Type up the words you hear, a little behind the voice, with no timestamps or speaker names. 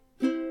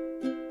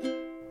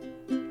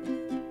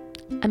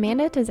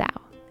Amanda to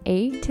Zhao,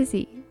 A to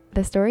Z,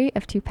 the story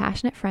of two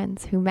passionate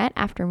friends who met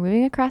after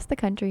moving across the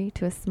country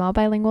to a small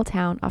bilingual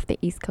town off the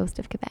east coast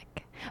of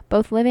Quebec.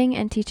 Both living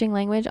and teaching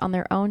language on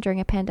their own during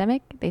a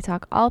pandemic, they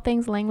talk all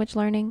things language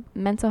learning,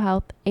 mental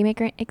health,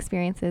 immigrant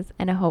experiences,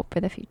 and a hope for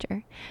the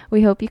future.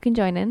 We hope you can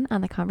join in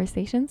on the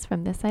conversations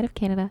from this side of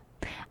Canada.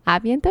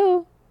 À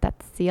bientôt!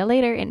 That's see you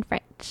later in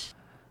French.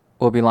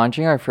 We'll be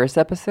launching our first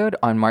episode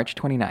on March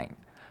 29th.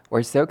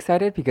 We're so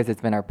excited because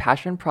it's been our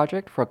passion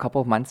project for a couple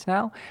of months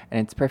now, and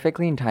it's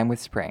perfectly in time with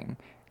spring.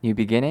 New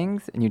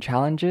beginnings, new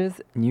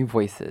challenges, new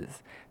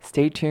voices.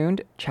 Stay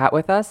tuned, chat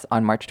with us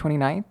on March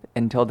 29th.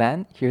 Until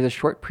then, here's a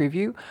short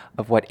preview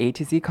of what A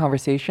to Z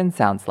conversation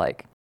sounds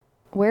like.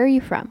 Where are you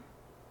from?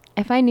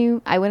 If I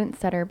knew, I wouldn't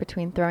stutter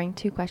between throwing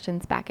two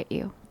questions back at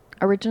you,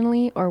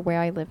 originally or where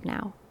I live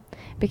now.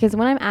 Because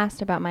when I'm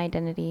asked about my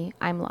identity,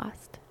 I'm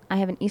lost. I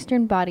have an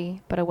Eastern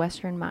body, but a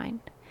Western mind.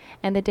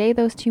 And the day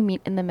those two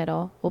meet in the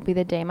middle will be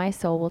the day my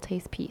soul will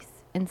taste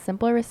peace, in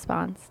simple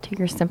response to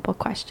your simple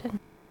question.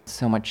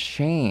 So much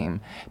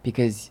shame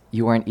because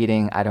you weren't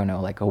eating, I don't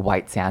know, like a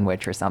white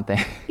sandwich or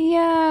something.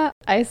 Yeah,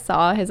 I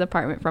saw his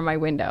apartment from my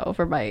window,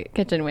 from my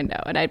kitchen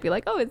window, and I'd be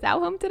like, oh, is Zhao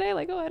home today?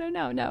 Like, oh, I don't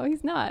know. No,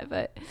 he's not.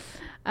 But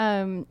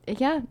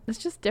yeah, it's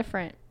just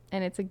different,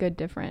 and it's a good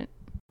different.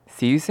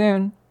 See you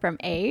soon. From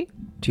A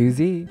to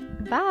Z.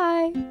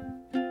 Bye.